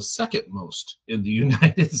sell the second most in the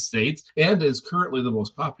United States and is currently the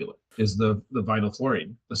most popular is the vinyl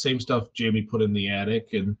flooring. The same stuff Jamie put in the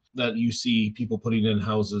attic and that you see people putting in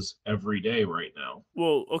houses every day right now.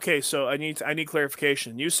 Well, okay, so I need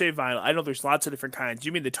clarification. You say vinyl. I know there's lots of different kinds.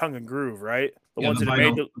 You mean the tongue and groove, right? The ones that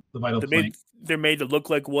are made they're made to look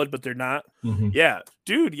like wood, but they're not. Mm-hmm. Yeah,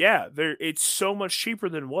 dude. Yeah, it's so much cheaper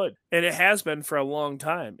than wood, and it has been for a long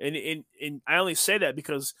time. And I only say that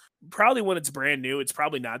because probably when it's brand new, it's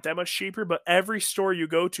probably not that much cheaper. But every store you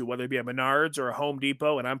go to, whether it be a Menards or a Home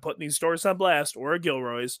Depot, and I'm putting these stores on blast, or a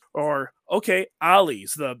Gilroy's, or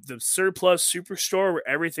Ollie's, the surplus superstore where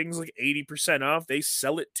everything's like 80% off, they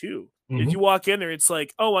sell it too. Mm-hmm. If you walk in there, it's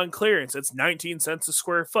like, oh, on clearance, it's 19 cents a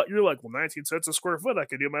square foot. You're like, well, 19 cents a square foot, I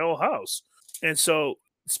could do my whole house. And so,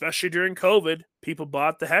 especially during COVID, people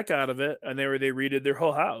bought the heck out of it, and they redid their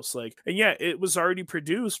whole house. And yeah, it was already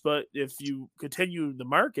produced, but if you continue the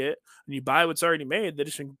market and you buy what's already made, that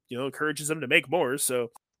just encourages them to make more.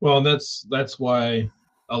 So, well, that's why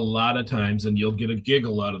a lot of times, and you'll get a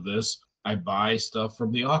giggle out of this, I buy stuff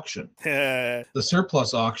from the auction. The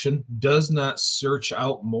surplus auction does not search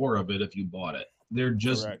out more of it if you bought it. They're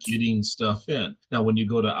just getting stuff in. Now, when you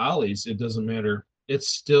go to Ollie's, it doesn't matter. It's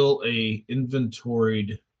still a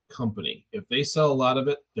inventoried company. If they sell a lot of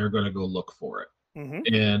it, they're going to go look for it.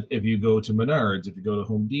 Mm-hmm. And if you go to Menards, if you go to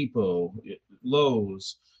Home Depot,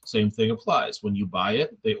 Lowe's, same thing applies. When you buy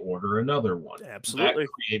it, they order another one. Absolutely. That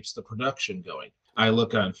creates the production going. I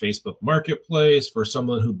look on Facebook Marketplace for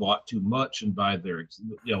someone who bought too much and buy their,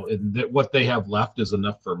 what they have left is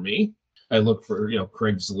enough for me. I look for,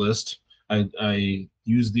 Craigslist. I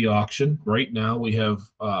use the auction. Right now we have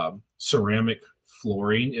ceramic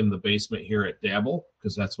flooring in the basement here at Dabble,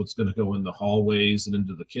 because that's what's going to go in the hallways and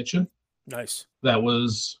into the kitchen. Nice. That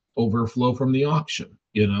was overflow from the auction.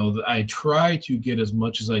 I try to get as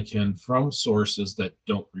much as I can from sources that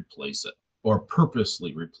don't replace it or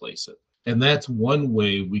purposely replace it. And that's one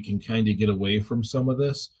way we can kind of get away from some of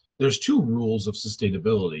this. There's two rules of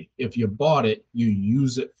sustainability. If you bought it, you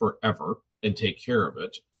use it forever and take care of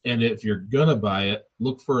it. And if you're going to buy it,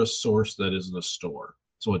 look for a source that is in a store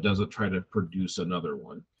so it doesn't try to produce another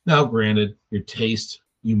one. Now, granted, your taste,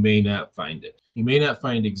 you may not find it. You may not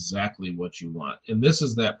find exactly what you want. And this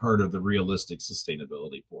is that part of the realistic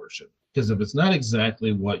sustainability portion. Because if it's not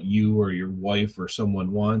exactly what you or your wife or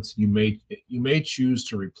someone wants, you may choose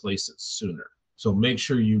to replace it sooner. So make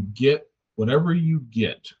sure you get whatever you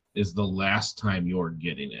get is the last time you're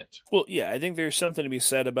getting it. Well, yeah, I think there's something to be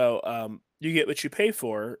said about you get what you pay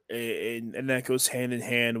for, and that goes hand in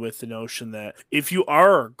hand with the notion that if you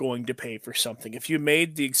are going to pay for something, if you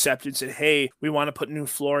made the acceptance that, hey, we want to put new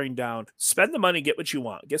flooring down, spend the money, get what you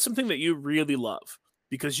want, get something that you really love.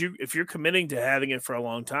 Because if you're committing to having it for a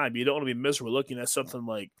long time, you don't want to be miserable looking at something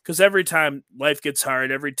because every time life gets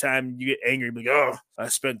hard, every time you get angry, like, oh, I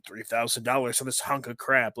spent $3,000 on this hunk of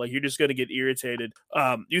crap. Like, you're just going to get irritated.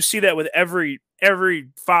 You see that with every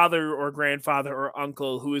father or grandfather or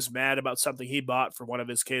uncle who is mad about something he bought for one of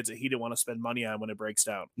his kids that he didn't want to spend money on when it breaks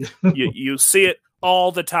down. you see it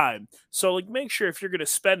all the time. So make sure if you're going to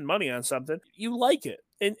spend money on something, you like it.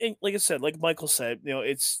 And like I said, like Michael said,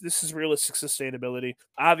 this is realistic sustainability.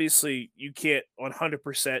 Obviously, you can't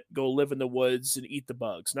 100% go live in the woods and eat the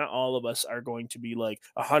bugs. Not all of us are going to be 100%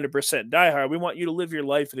 diehard. We want you to live your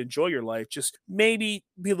life and enjoy your life. Just maybe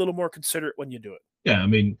be a little more considerate when you do it. Yeah,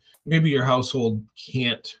 maybe your household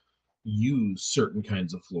can't use certain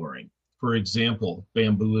kinds of flooring. For example,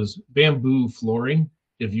 bamboo flooring.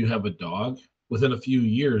 If you have a dog, within a few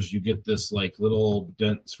years, you get this little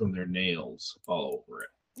dents from their nails all over it.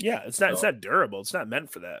 Yeah, it's not durable. It's not meant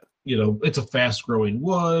for that. It's a fast growing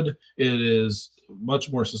wood. It is much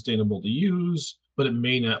more sustainable to use, but it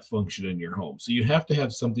may not function in your home. So you have to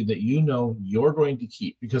have something that you're going to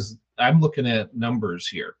keep, because I'm looking at numbers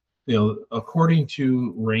here. According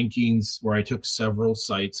to rankings where I took several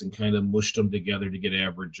sites and kind of mushed them together to get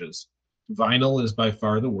averages, vinyl is by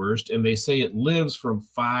far the worst, and they say it lives from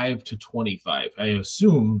 5 to 25. I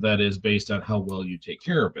assume that is based on how well you take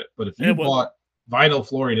care of it. But if you bought vinyl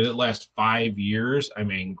flooring and it lasts 5 years,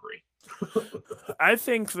 I'm angry. I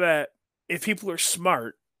think that if people are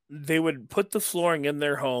smart, they would put the flooring in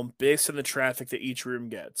their home based on the traffic that each room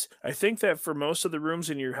gets. I think that for most of the rooms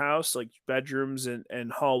in your house, like bedrooms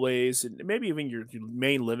and hallways, and maybe even your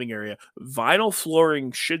main living area, vinyl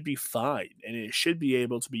flooring should be fine, and it should be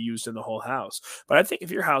able to be used in the whole house. But I think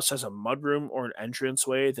if your house has a mudroom or an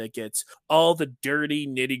entranceway that gets all the dirty,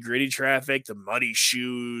 nitty-gritty traffic, the muddy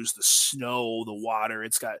shoes, the snow, the water,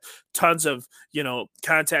 it's got tons of,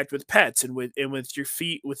 contact with pets and with your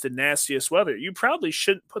feet with the nastiest weather, you probably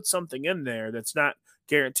shouldn't put something in there that's not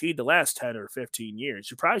guaranteed to last 10 or 15 years.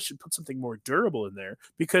 You probably should put something more durable in there,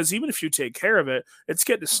 because even if you take care of it, it's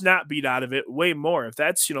getting the snot beat out of it way more. If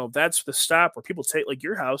that's, that's the stop where people take, like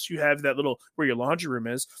your house, you have that little, where your laundry room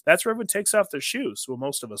is, that's where everyone takes off their shoes. Well,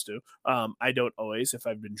 most of us do. I don't always, if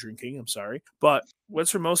I've been drinking, I'm sorry. But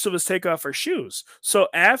that's where most of us take off our shoes. So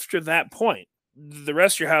after that point, the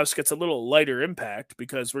rest of your house gets a little lighter impact,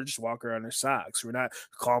 because we're just walking around in socks. We're not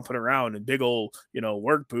clomping around in big old,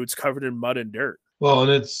 work boots covered in mud and dirt. Well,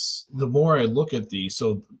 and it's the more I look at these,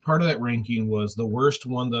 so part of that ranking was the worst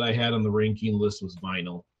one that I had on the ranking list was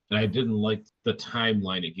vinyl. And I didn't like the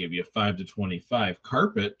timeline it gave you, 5 to 25.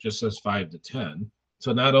 Carpet just says 5 to 10.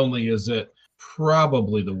 So not only is it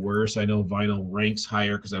probably the worst, I know vinyl ranks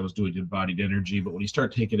higher because I was doing embodied energy, but when you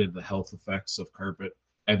start taking into the health effects of carpet,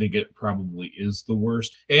 I think it probably is the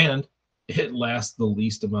worst, and it lasts the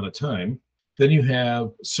least amount of time. Then you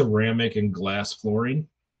have ceramic and glass flooring.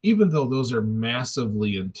 Even though those are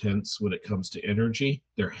massively intense when it comes to energy,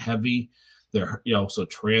 they're heavy. They're also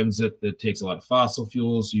transit that takes a lot of fossil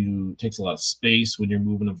fuels. Takes a lot of space when you're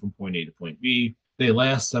moving them from point A to point B. They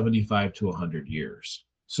last 75 to 100 years.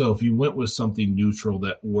 So if you went with something neutral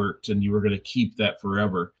that worked and you were going to keep that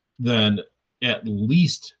forever, then at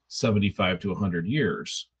least 75 to 100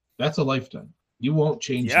 years. That's a lifetime. You won't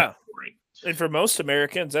change that flooring. And for most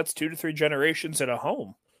Americans, that's 2 to 3 generations at a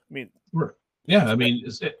home. Yeah,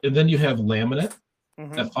 and then you have laminate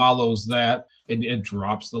that follows that, and it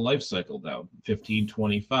drops the life cycle down 15,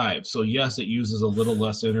 25. So yes, it uses a little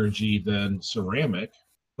less energy than ceramic,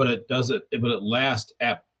 but it lasts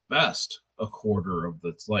at best a quarter of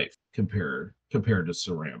its life compared to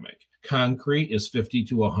ceramic. Concrete is 50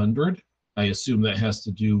 to 100. I assume that has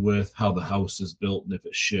to do with how the house is built and if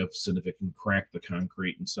it shifts and if it can crack the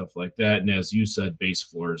concrete and stuff like that. And as you said, base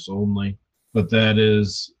floors only. But that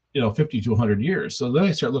is, 50 to 100 years. So then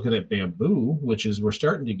I start looking at bamboo, which is we're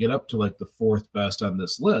starting to get up to like the fourth best on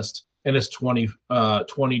this list. And it's 20 to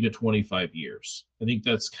 25 years. I think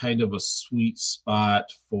that's kind of a sweet spot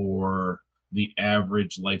for the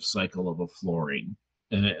average life cycle of a flooring.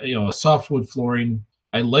 And, a softwood flooring,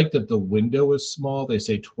 I like that the window is small. They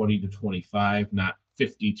say 20 to 25, not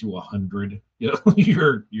 50 to 100.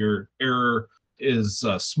 Your error is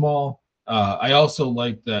small. I also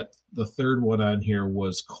like that the third one on here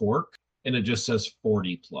was cork, and it just says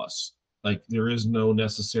 40 plus. Like there is no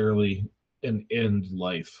necessarily an end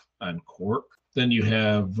life on cork. Then you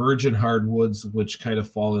have virgin hardwoods, which kind of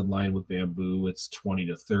fall in line with bamboo. It's 20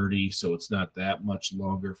 to 30, so it's not that much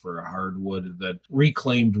longer for a hardwood. And then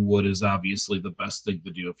reclaimed wood is obviously the best thing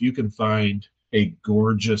to do. If you can find a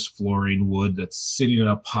gorgeous flooring wood that's sitting in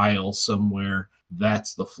a pile somewhere,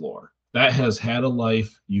 that's the floor. That has had a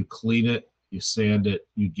life. You clean it, you sand it,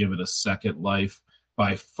 you give it a second life.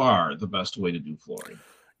 By far the best way to do flooring.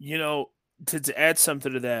 To add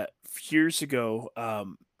something to that, years ago,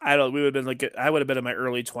 I would have been I would have been in my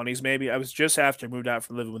early 20s, maybe. I was just after I moved out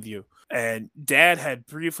from living with you. And Dad had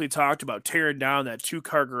briefly talked about tearing down that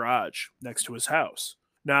 2-car garage next to his house.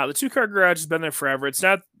 Now, the 2-car garage has been there forever. It's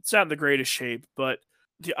not in the greatest shape, but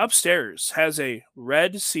the upstairs has a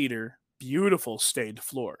red cedar, beautiful stained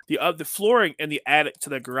floor. The flooring in the attic to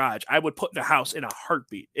the garage, I would put in the house in a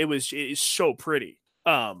heartbeat. It is so pretty.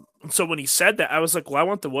 So when he said that, I was like, well, I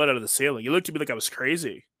want the wood out of the ceiling. He looked at me like I was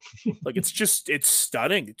crazy. Like, it's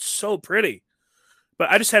stunning. It's so pretty. But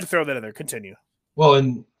I just had to throw that in there. Continue. Well,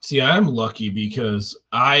 and see, I'm lucky because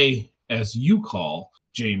I, as you call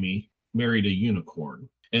Jamie, married a unicorn.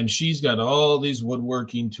 And she's got all these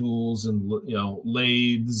woodworking tools and,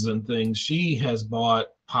 lathes and things. She has bought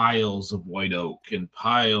piles of white oak and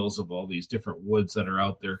piles of all these different woods that are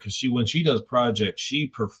out there. Because when she does projects, she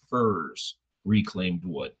prefers reclaimed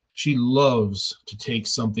wood. She loves to take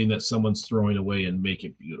something that someone's throwing away and make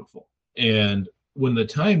it beautiful. And when the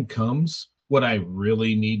time comes, what I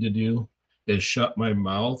really need to do is shut my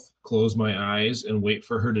mouth, close my eyes, and wait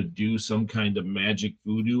for her to do some kind of magic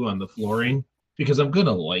voodoo on the flooring, because I'm going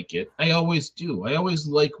to like it. I always do. I always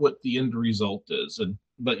like what the end result is.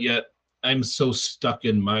 But yet I'm so stuck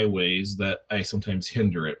in my ways that I sometimes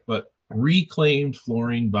hinder it. But reclaimed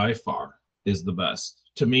flooring by far is the best.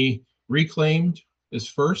 To me, reclaimed is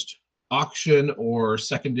first, auction or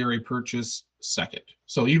secondary purchase second.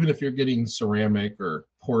 So even if you're getting ceramic or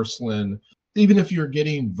porcelain, even if you're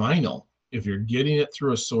getting vinyl, if you're getting it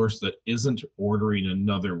through a source that isn't ordering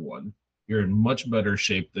another one, you're in much better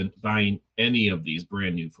shape than buying any of these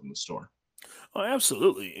brand new from the store. Oh,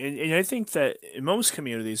 absolutely. And I think that in most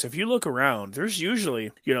communities, if you look around, there's usually,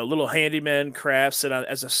 little handyman crafts that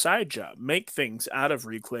as a side job make things out of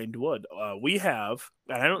reclaimed wood. We have,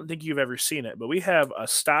 and I don't think you've ever seen it, but we have a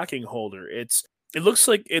stocking holder. It looks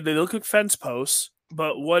like, they look like fence posts.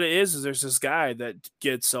 But what it is there's this guy that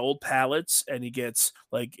gets old pallets, and he gets,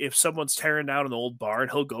 like, if someone's tearing down an old barn,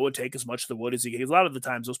 he'll go and take as much of the wood as he can. A lot of the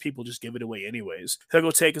times, those people just give it away anyways. He'll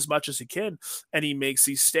go take as much as he can, and he makes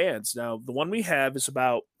these stands. Now, the one we have is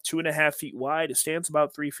about 2.5 feet wide. It stands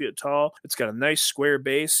about 3 feet tall. It's got a nice square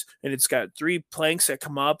base, and it's got 3 planks that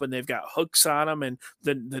come up, and they've got hooks on them, and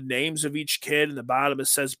the names of each kid, and the bottom it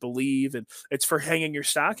says believe, and it's for hanging your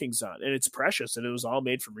stockings on, and it's precious, and it was all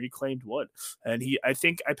made from reclaimed wood. And I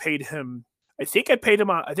think I paid him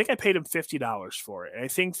 $50 for it. And I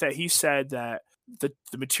think that he said that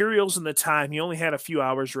the materials and the time, he only had a few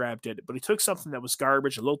hours wrapped in it, but he took something that was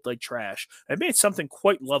garbage and looked like trash and made something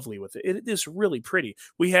quite lovely with it. It is really pretty.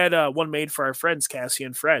 We had one made for our friends, Cassie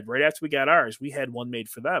and Fred. Right after we got ours, we had one made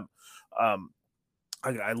for them.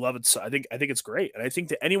 I love it. So I think it's great. And I think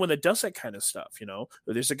that anyone that does that kind of stuff,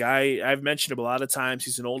 there's a guy I've mentioned him a lot of times.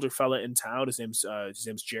 He's an older fella in town. His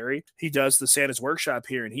name's Jerry. He does the Santa's Workshop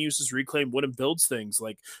here, and he uses reclaimed wood and builds things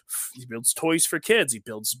like he builds toys for kids. He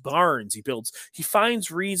builds barns. He finds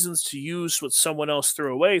reasons to use what someone else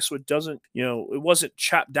threw away. So it doesn't, it wasn't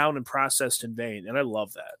chopped down and processed in vain. And I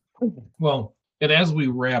love that. Well, and as we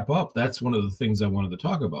wrap up, that's one of the things I wanted to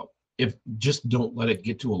talk about. Just don't let it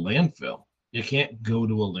get to a landfill. You can't go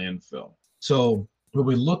to a landfill. So when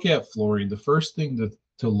we look at flooring, the first thing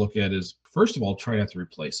to look at is, first of all, try not to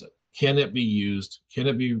replace it. Can it be used? Can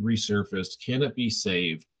it be resurfaced? Can it be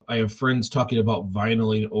saved? I have friends talking about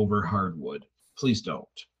vinyling over hardwood. Please don't.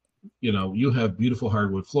 You have beautiful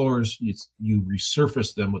hardwood floors. You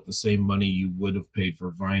resurface them with the same money you would have paid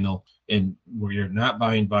for vinyl. And where you're not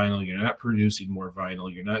buying vinyl, you're not producing more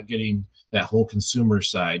vinyl, you're not getting that whole consumer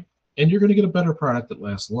side. and you're going to get a better product that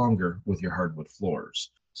lasts longer with your hardwood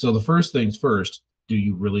floors. So the first things first, do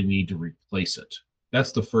you really need to replace it?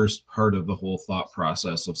 That's the first part of the whole thought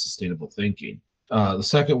process of sustainable thinking. The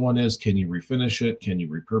second one is, can you refinish it? Can you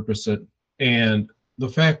repurpose it? And the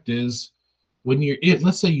fact is,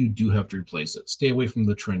 let's say you do have to replace it, stay away from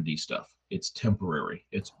the trendy stuff. It's temporary.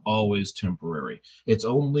 It's always temporary. It's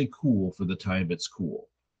only cool for the time it's cool.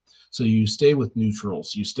 So you stay with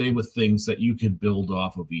neutrals. You stay with things that you can build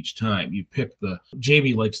off of each time. You pick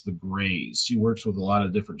Jamie likes the grays. She works with a lot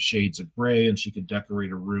of different shades of gray, and she can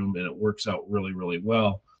decorate a room, and it works out really, really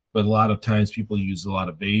well. But a lot of times people use a lot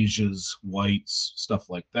of beiges, whites, stuff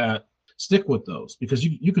like that. Stick with those, because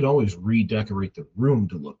you can always redecorate the room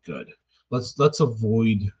to look good. Let's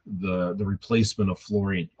avoid the replacement of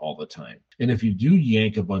flooring all the time. And if you do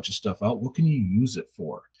yank a bunch of stuff out, what can you use it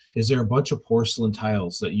for? Is there a bunch of porcelain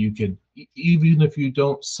tiles that you can, even if you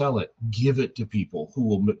don't sell it, give it to people who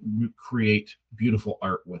will create beautiful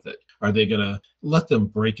art with it? Are they going to let them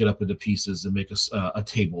break it up into pieces and make a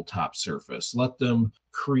tabletop surface? Let them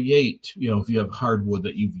create, if you have hardwood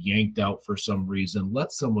that you've yanked out for some reason,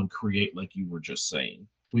 let someone create like you were just saying.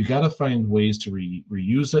 We've got to find ways to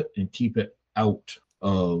reuse it and keep it out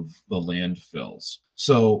of the landfills.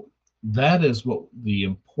 So that is what the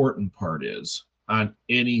important part is on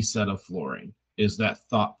any set of flooring, is that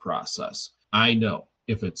thought process. I know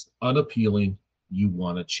if it's unappealing, you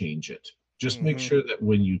want to change it. Just make sure that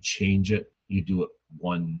when you change it, you do it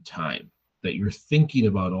one time, that you're thinking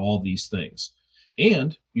about all these things,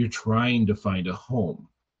 and you're trying to find a home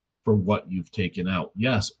for what you've taken out.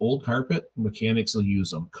 Yes, old carpet, mechanics will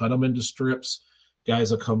use them. Cut them into strips.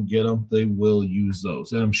 Guys will come get them. They will use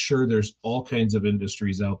those. And I'm sure there's all kinds of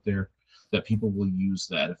industries out there that people will use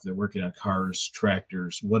that if they're working on cars,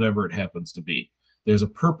 tractors, whatever it happens to be. There's a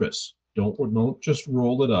purpose. Don't just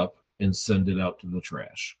roll it up and send it out to the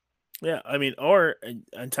trash. Yeah, I mean, or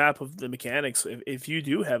on top of the mechanics, if you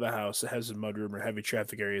do have a house that has a mudroom or heavy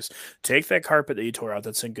traffic areas, take that carpet that you tore out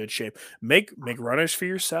that's in good shape. Make runners for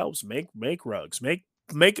yourselves. Make rugs. Make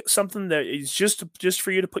something that is just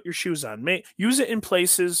for you to put your shoes on. Use it in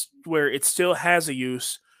places where it still has a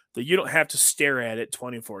use, that you don't have to stare at it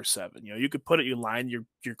 24/7. You could you line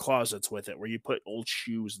your closets with it, where you put old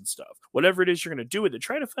shoes and stuff. Whatever it is you're going to do with it,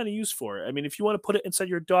 try to find a use for it. I mean, if you want to put it inside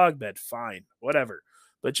your dog bed, fine, whatever.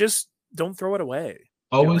 But just don't throw it away.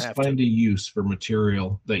 Always find a use for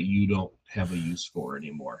material that you don't have a use for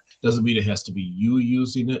anymore. Doesn't mean it has to be you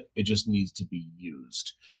using it. It just needs to be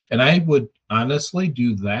used. And I would honestly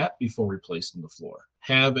do that before replacing the floor.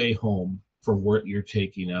 Have a home for what you're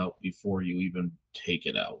taking out before you even take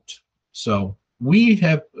it out. So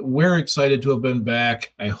we're excited to have been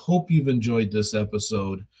back. I hope you've enjoyed this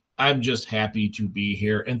episode. I'm just happy to be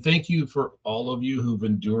here. And thank you for all of you who've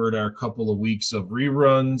endured our couple of weeks of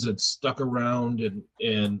reruns and stuck around,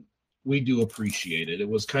 and we do appreciate it. It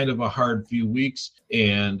was kind of a hard few weeks,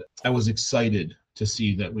 and I was excited to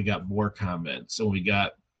see that we got more comments and we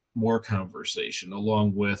got more conversation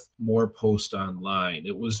along with more posts online.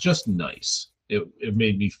 It was just nice. It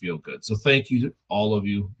made me feel good. So thank you to all of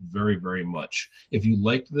you very, very much. If you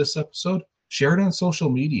liked this episode, share it on social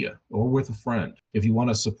media or with a friend. If you want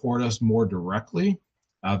to support us more directly,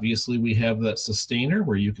 obviously we have that Sustainer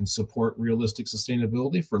where you can support Realistic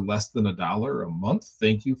Sustainability for less than $1 a month.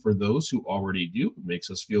 Thank you for those who already do. It makes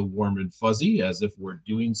us feel warm and fuzzy, as if we're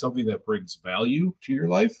doing something that brings value to your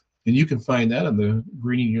life. And you can find that on the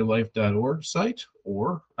greeningyourlife.org site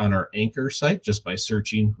or on our Anchor site just by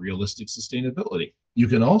searching Realistic Sustainability. You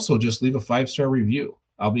can also just leave a 5-star review.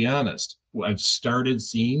 I'll be honest, I've started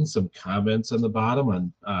seeing some comments on the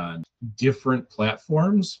bottom on different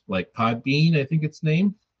platforms like Podbean, I think it's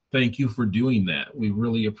named. Thank you for doing that. We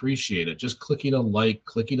really appreciate it. Just clicking a like,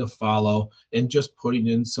 clicking a follow, and just putting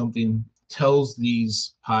in something tells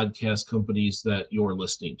these podcast companies that you're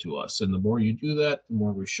listening to us. And the more you do that, the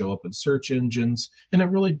more we show up in search engines, and it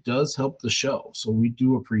really does help the show. So we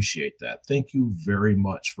do appreciate that. Thank you very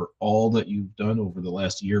much for all that you've done over the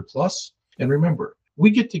last year plus. And remember,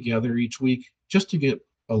 we get together each week just to get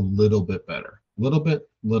a little bit better. Little bit,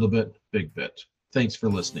 big bit. Thanks for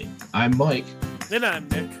listening. I'm Mike. And I'm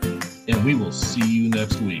Nick. And we will see you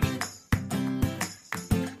next week.